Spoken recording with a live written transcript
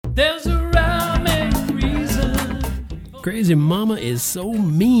There's a rhyme and reason. Crazy Mama is so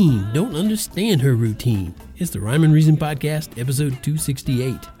mean, don't understand her routine. It's the Rhyme and Reason Podcast, episode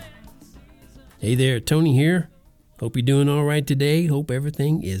 268. Hey there, Tony here. Hope you're doing all right today. Hope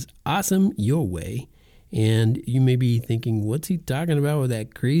everything is awesome your way. And you may be thinking, what's he talking about with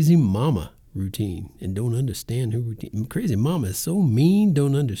that Crazy Mama routine and don't understand her routine? Crazy Mama is so mean,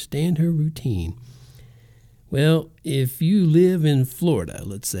 don't understand her routine. Well, if you live in Florida,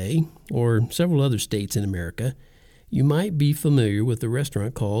 let's say, or several other states in America, you might be familiar with a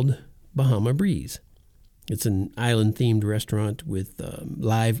restaurant called Bahama Breeze. It's an island-themed restaurant with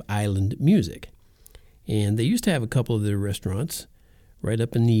live island music. And they used to have a couple of their restaurants right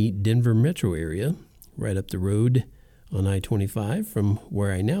up in the Denver metro area, right up the road on I-25 from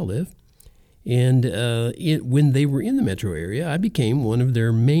where I now live. And when they were in the metro area, I became one of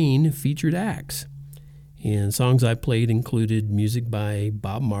their main featured acts. And songs I played included music by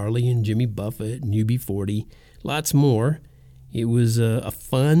Bob Marley and Jimmy Buffett and UB40, lots more. It was a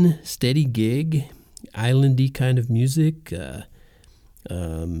fun, steady gig, islandy kind of music,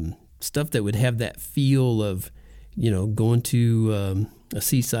 stuff that would have that feel of, going to a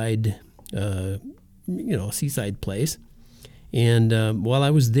seaside, a seaside place. And while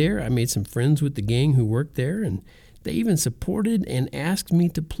I was there, I made some friends with the gang who worked there, and they even supported and asked me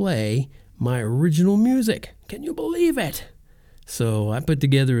to play my original music. Can you believe it? So I put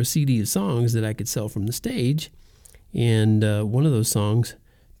together a CD of songs that I could sell from the stage, and one of those songs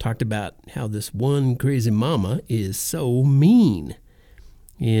talked about how this one crazy mama is so mean.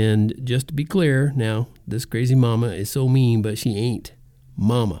 And just to be clear, now, this crazy mama is so mean, but she ain't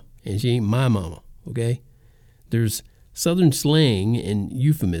mama, and she ain't my mama, okay? There's Southern slang and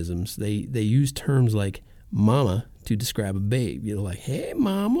euphemisms. They use terms like mama to describe a babe. Like, hey,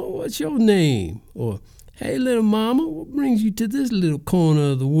 mama, what's your name? Or, hey, little mama, what brings you to this little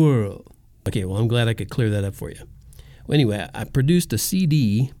corner of the world? Okay, well, I'm glad I could clear that up for you. Well, anyway, I produced a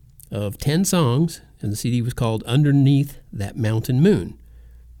CD of 10 songs, and the CD was called Underneath That Mountain Moon.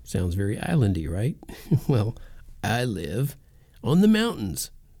 Sounds very islandy, right? Well, I live on the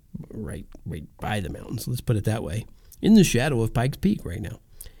mountains, right by the mountains, let's put it that way, in the shadow of Pikes Peak right now.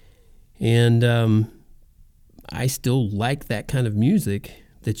 And I still like that kind of music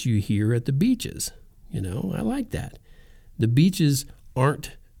that you hear at the beaches. I like that. The beaches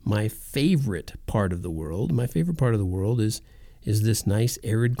aren't my favorite part of the world. My favorite part of the world is this nice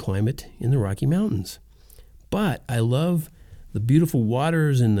arid climate in the Rocky Mountains. But I love the beautiful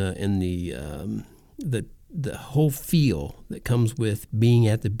waters and the whole feel that comes with being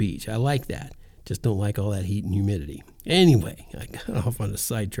at the beach. I like that. Just don't like all that heat and humidity. Anyway, I got off on a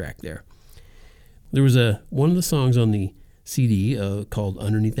sidetrack there. There was one of the songs on the CD called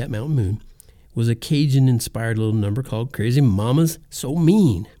Underneath That Mountain Moon was a Cajun-inspired little number called Crazy Mama's So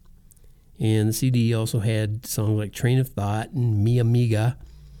Mean. And the CD also had songs like Train of Thought and Mi Amiga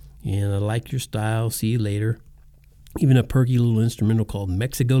and I Like Your Style, See You Later, even a perky little instrumental called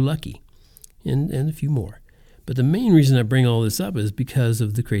Mexico Lucky, and a few more. But the main reason I bring all this up is because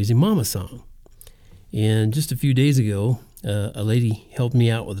of the Crazy Mama song. And just a few days ago, a lady helped me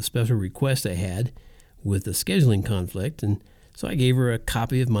out with a special request I had with a scheduling conflict, and so I gave her a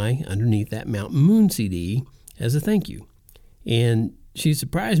copy of my Underneath That Mountain Moon CD as a thank you. And she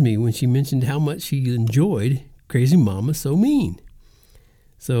surprised me when she mentioned how much she enjoyed Crazy Mama So Mean.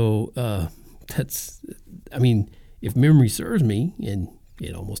 So if memory serves me, and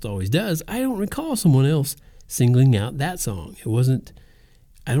it almost always does, I don't recall someone else singling out that song.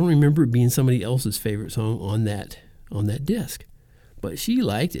 I don't remember it being somebody else's favorite song on that disc, but she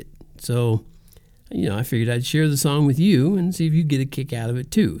liked it. So, I figured I'd share the song with you and see if you get a kick out of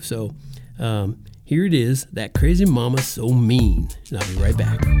it too. So, here it is, That Crazy Mama So Mean. And I'll be right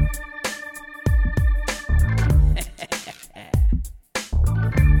back.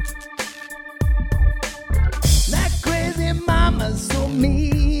 That crazy mama's so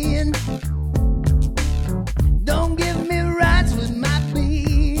mean. Don't give me rights with my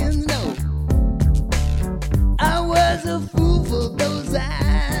beans, no. I was a fool for those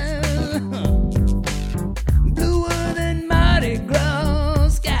eyes. Bluer than Mardi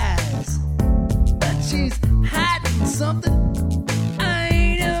Gras skies. But she's hiding something I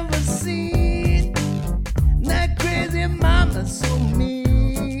ain't ever seen. That crazy mama's so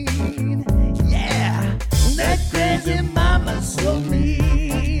mean. Yeah, that crazy mama's so mean.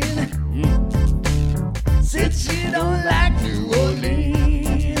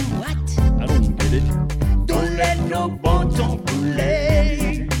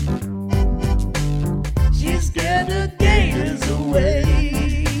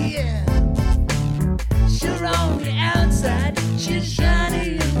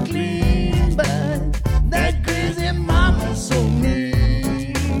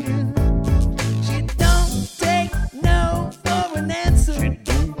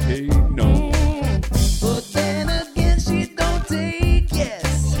 take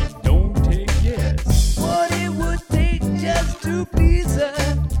yes. Don't take yes. What it would take just to please her,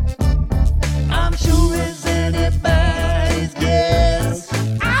 I'm sure it's anybody's guess.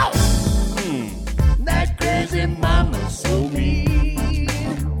 Ow! That crazy mama's so mean.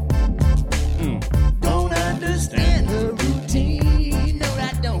 Don't understand her routine. No,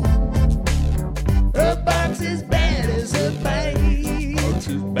 I don't. Her box is bad as her bite. It's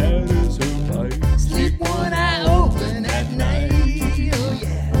as bad as her bite. Sleep one eye open at night. Oh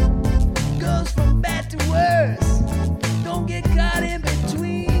yeah. Goes from bad to worse. Don't get caught in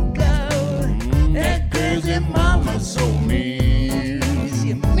between, girl. That crazy mama's so mean.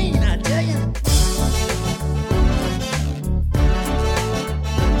 She mean, I tell you.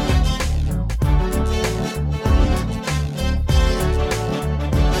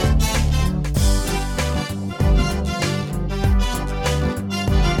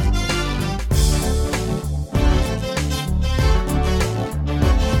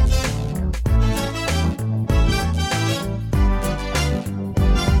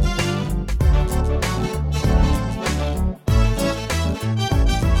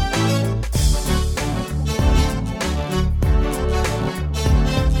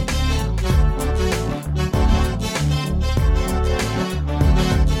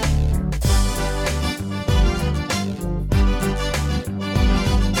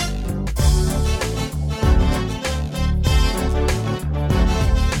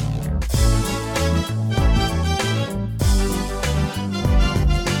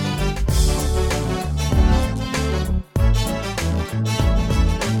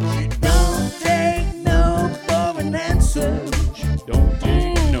 Don't take no for an answer. Don't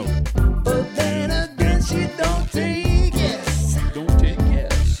take no. But then again, she don't take yes. Don't take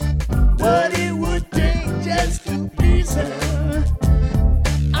yes. What it would take just to please her,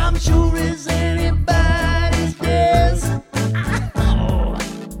 I'm sure it's anybody's guess. Ow.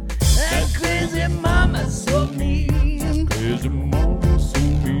 That crazy mama's so mean. Crazy mama so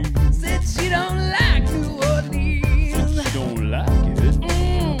mean. Said she don't like New Orleans. She don't like it.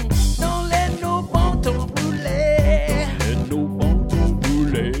 Don't let no bon ton brûler. Let no bon ton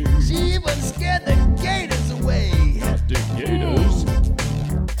brûler. She would scare the gators away. The gators.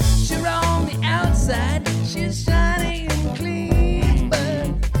 Sure, on the outside, she's shiny and clean, but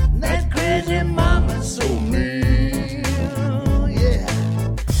that crazy mama's so mean. Yeah,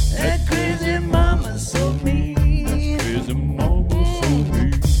 that crazy mama's so mean. Crazy mama so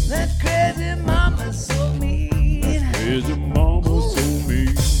mean. That crazy mama's so mean. Crazy mama so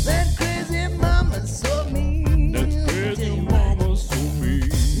mean. That crazy mama's so mean. That crazy mama so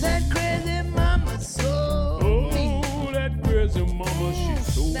mean. That crazy mama's so mean. Oh, that crazy mama,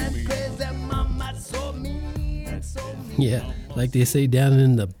 she's so That mean. crazy mama's so mean. So mean. Yeah, like they say down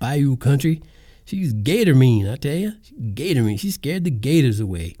in the Bayou country, she's gator mean, I tell you. She's gator mean. She scared the gators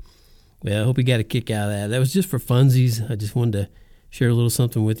away. Well, I hope you got a kick out of that. That was just for funsies. I just wanted to share a little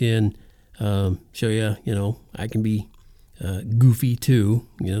something with you and show you, I can be goofy too.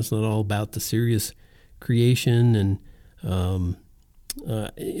 It's not all about the serious creation and,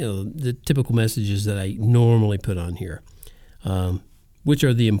 the typical messages that I normally put on here. Which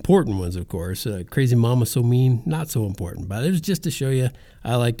are the important ones, of course. Crazy Mama So Mean, not so important. But it was just to show you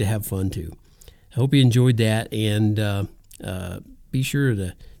I like to have fun, too. I hope you enjoyed that. And be sure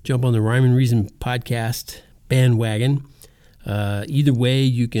to jump on the Rhyme and Reason podcast bandwagon. Either way,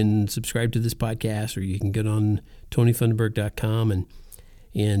 you can subscribe to this podcast or you can get on TonyFunderburk.com.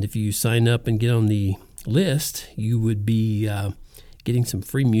 And if you sign up and get on the list, you would be getting some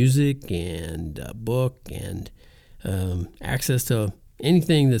free music and a book and access to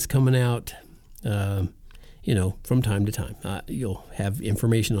anything that's coming out, from time to time. You'll have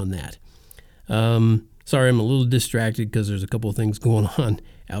information on that. Sorry, I'm a little distracted because there's a couple of things going on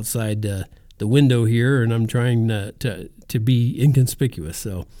outside the window here, and I'm trying to be inconspicuous.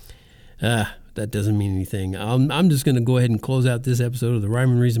 So that doesn't mean anything. I'm just going to go ahead and close out this episode of the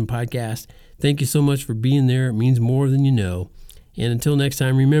Rhyme and Reason podcast. Thank you so much for being there. It means more than you know. And until next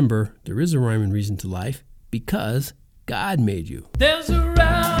time, remember, there is a rhyme and reason to life because God made you. There's a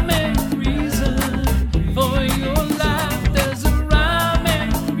rhyme and